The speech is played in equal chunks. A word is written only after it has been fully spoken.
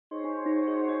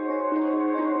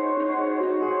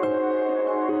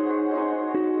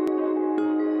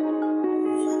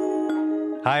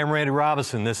Hi, I'm Randy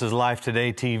Robinson. This is Life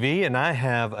Today TV, and I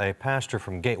have a pastor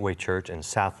from Gateway Church in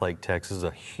Southlake, Texas,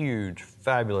 a huge,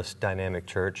 fabulous, dynamic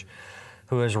church,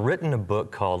 who has written a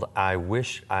book called I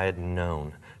Wish I Had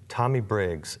Known. Tommy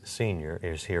Briggs, Sr.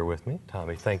 is here with me.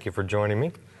 Tommy, thank you for joining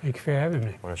me. Thank you for having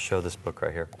me. I want to show this book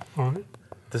right here. All right.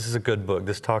 This is a good book.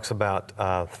 This talks about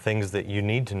things that you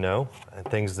need to know and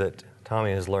things that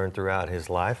Tommy has learned throughout his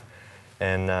life.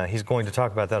 And he's going to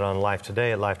talk about that on Life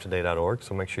Today at lifetoday.org,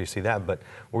 so make sure you see that. But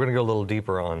we're going to go a little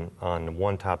deeper on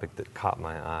one topic that caught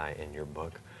my eye in your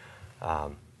book.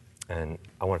 And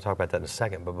I want to talk about that in a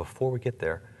second. But before we get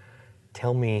there,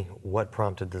 tell me what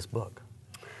prompted this book.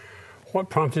 What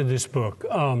prompted this book?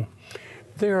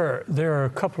 There are a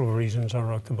couple of reasons I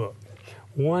wrote the book.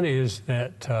 One is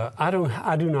that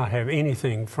I do not have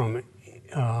anything from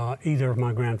either of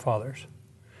my grandfathers.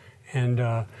 And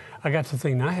I got to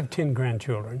thinking, I have 10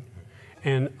 grandchildren,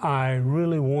 and I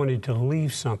really wanted to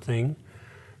leave something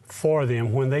for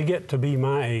them. When they get to be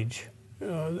my age,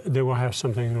 they will have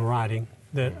something in writing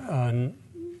that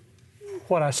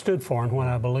what I stood for and what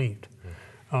I believed.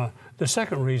 The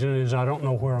second reason is I don't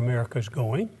know where America's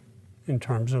going in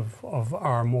terms of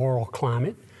our moral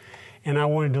climate, and I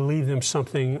wanted to leave them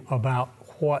something about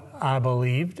what I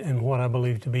believed and what I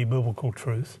believed to be biblical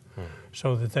truth,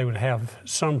 so that they would have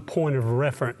some point of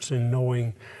reference in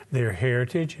knowing their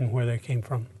heritage and where they came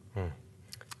from.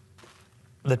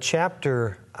 The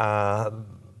chapter,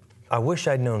 I wish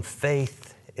I'd known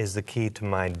faith is the key to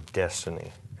my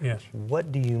destiny. Yes.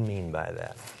 What do you mean by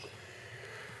that?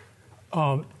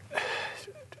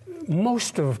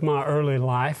 Most of my early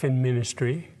life in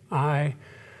ministry, I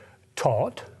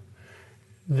taught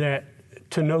that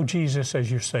to know Jesus as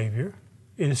your Savior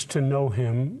is to know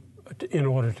Him in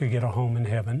order to get a home in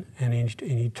heaven and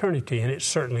in eternity, and it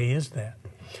certainly is that.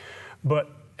 But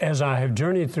as I have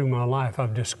journeyed through my life,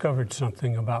 I've discovered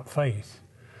something about faith.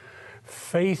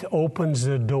 Faith opens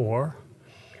the door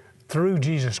through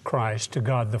Jesus Christ to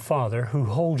God the Father, who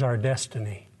holds our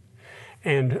destiny.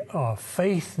 And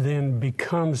faith then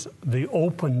becomes the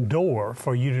open door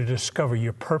for you to discover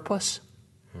your purpose,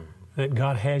 that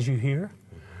God has you here.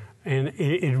 And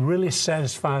it really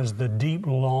satisfies the deep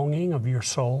longing of your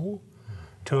soul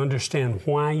to understand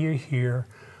why you're here,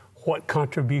 what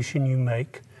contribution you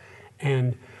make,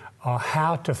 and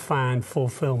how to find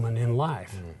fulfillment in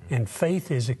life. And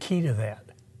faith is a key to that.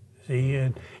 See,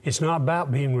 it's not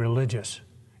about being religious.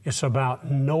 It's about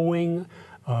knowing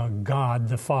God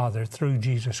the Father through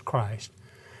Jesus Christ,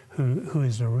 who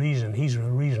is the reason. He's the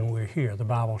reason we're here. The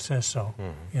Bible says so,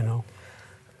 you know.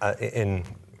 In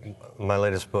my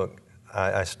latest book,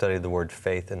 I studied the word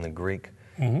faith in the Greek.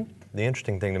 The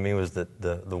interesting thing to me was that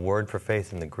the word for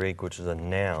faith in the Greek, which is a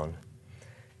noun,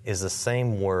 is the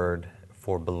same word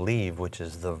for believe, which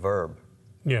is the verb.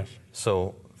 Yes.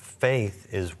 So faith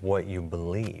is what you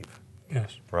believe.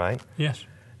 Yes. Right? Yes.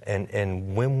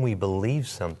 And when we believe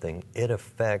something, it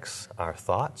affects our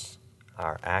thoughts,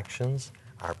 our actions,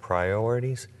 our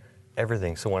priorities,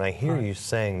 everything. So when I hear you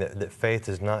saying that faith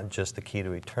is not just the key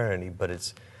to eternity, but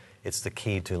it's the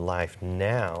key to life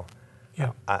now,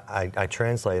 yeah. I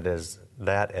translate as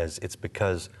it's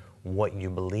because what you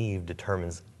believe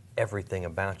determines everything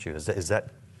about you. Is that?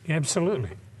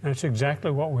 Absolutely. That's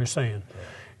exactly what we're saying. Yeah.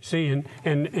 See,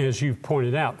 and as you've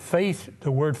pointed out, faith,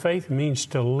 the word faith means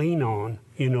to lean on,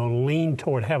 lean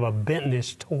toward, have a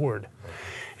bentness toward.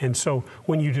 And so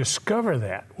when you discover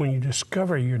that, when you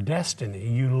discover your destiny,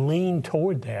 you lean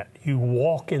toward that. You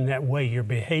walk in that way. Your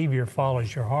behavior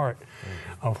follows your heart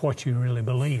of what you really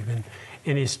believe.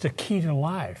 And it's the key to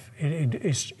life.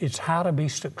 It's how to be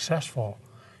successful.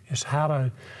 It's how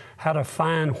to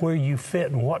find where you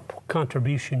fit and what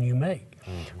contribution you make.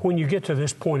 When you get to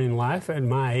this point in life, at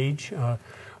my age,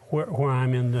 where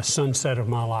I'm in the sunset of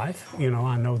my life,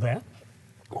 I know that,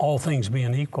 all things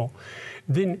being equal,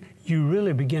 then you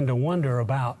really begin to wonder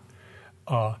about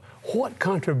what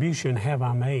contribution have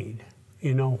I made?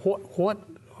 What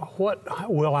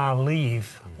will I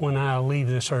leave when I leave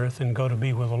this earth and go to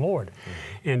be with the Lord?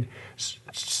 And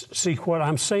see, what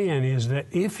I'm saying is that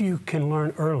if you can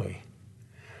learn early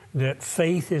that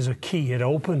faith is a key, it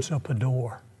opens up a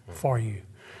door for you,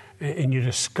 and you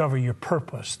discover your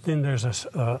purpose, then there's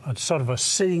a sort of a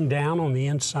sitting down on the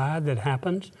inside that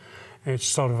happens. It's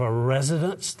sort of a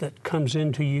residence that comes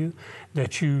into you,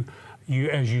 that you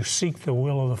as you seek the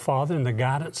will of the Father and the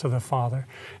guidance of the Father,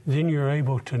 then you're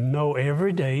able to know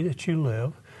every day that you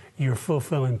live, you're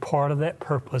fulfilling part of that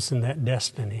purpose and that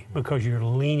destiny because you're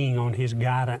leaning on His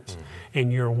guidance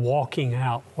and you're walking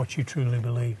out what you truly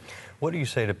believe. What do you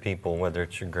say to people, whether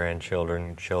it's your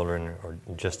grandchildren, children, or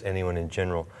just anyone in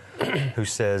general, who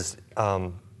says,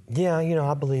 Yeah,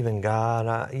 I believe in God.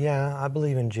 I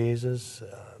believe in Jesus,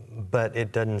 but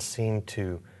it doesn't seem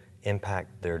to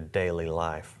impact their daily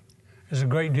life. There's a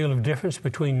great deal of difference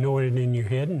between knowing it in your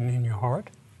head and in your heart.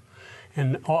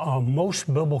 And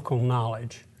most biblical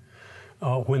knowledge,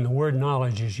 when the word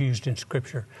knowledge is used in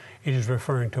Scripture, it is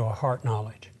referring to a heart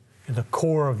knowledge, the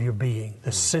core of your being,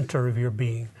 the center of your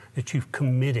being, that you've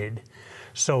committed.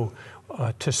 So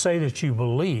to say that you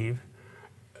believe,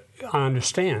 I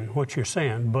understand what you're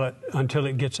saying, but until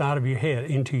it gets out of your head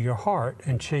into your heart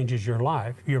and changes your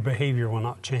life, your behavior will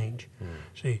not change.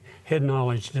 See, head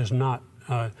knowledge does not,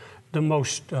 the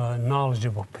most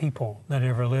knowledgeable people that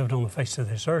ever lived on the face of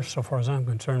this earth, so far as I'm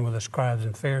concerned, were the scribes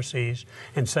and Pharisees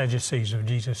and Sadducees of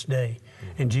Jesus' day.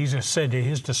 And Jesus said to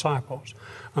his disciples,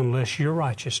 unless your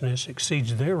righteousness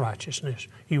exceeds their righteousness,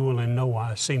 you will in no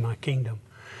wise see my kingdom.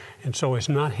 And so it's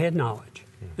not head knowledge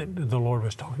that the Lord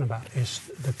was talking about. It's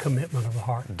the commitment of the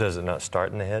heart. Does it not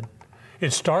start in the head?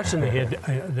 It starts in the head.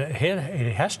 The head,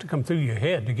 it has to come through your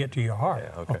head to get to your heart,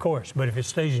 of course. But if it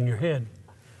stays in your head.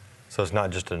 So it's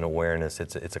not just an awareness,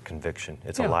 it's a conviction.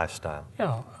 It's a lifestyle.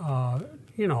 Yeah.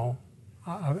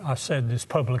 I've said this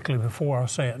publicly before, I'll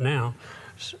say it now.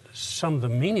 Some of the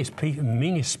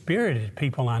meanest-spirited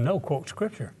people I know quote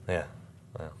Scripture. Yeah.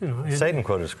 Well, Satan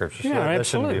quoted Scripture, so that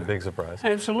shouldn't be a big surprise.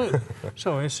 Absolutely.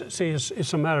 So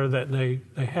it's a matter that they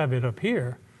have it up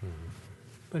here,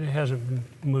 but it hasn't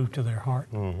moved to their heart.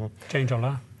 Change our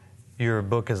life. Your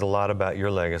book is a lot about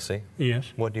your legacy. Yes.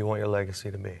 What do you want your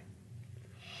legacy to be?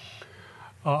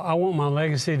 I want my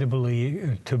legacy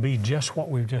to be just what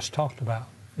we've just talked about,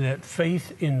 that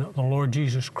faith in the Lord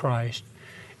Jesus Christ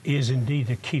is indeed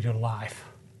the key to life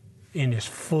in its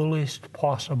fullest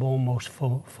possible, most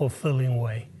fulfilling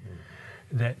way.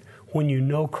 That when you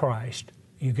know Christ,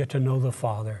 you get to know the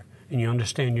Father, and you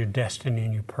understand your destiny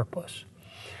and your purpose.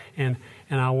 And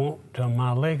I want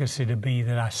my legacy to be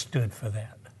that I stood for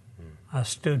that. I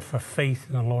stood for faith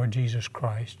in the Lord Jesus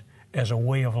Christ as a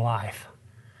way of life.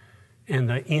 And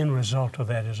the end result of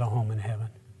that is a home in heaven.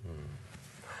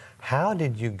 How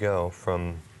did you go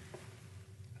from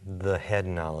the head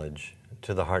knowledge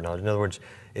to the heart knowledge? In other words,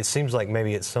 it seems like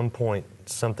maybe at some point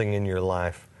something in your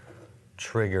life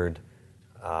triggered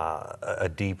a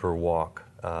deeper walk,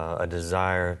 a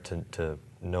desire to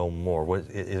know more.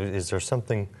 Is there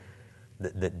something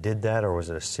that did that, or was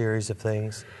it a series of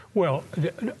things? Well,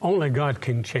 only God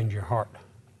can change your heart,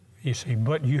 you see.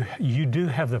 But you do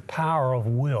have the power of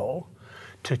will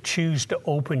to choose to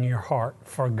open your heart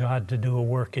for God to do a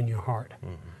work in your heart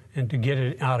and to get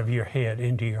it out of your head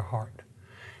into your heart.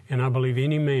 And I believe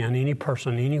any man, any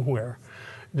person, anywhere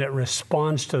that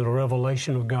responds to the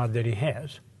revelation of God that he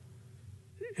has,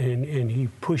 and he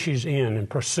pushes in and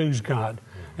pursues God,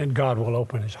 and God will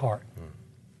open his heart.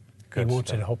 He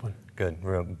wants it open.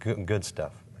 Good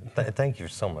stuff. Thank you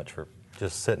so much for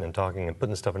just sitting and talking and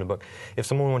putting the stuff in the book. If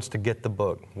someone wants to get the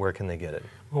book, where can they get it?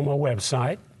 On my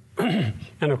website,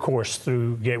 and of course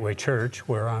through Gateway Church,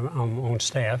 where I'm on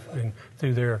staff, and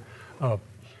through their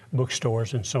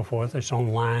bookstores and so forth. It's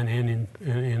online and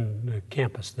in the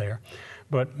campus there.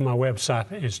 But my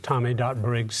website is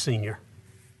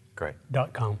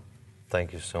tommy.briggs.com.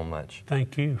 Thank you so much.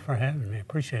 Thank you for having me.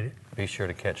 Appreciate it. Be sure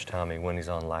to catch Tommy when he's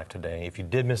on Life Today. If you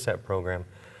did miss that program,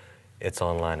 it's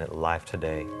online at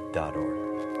lifetoday.org.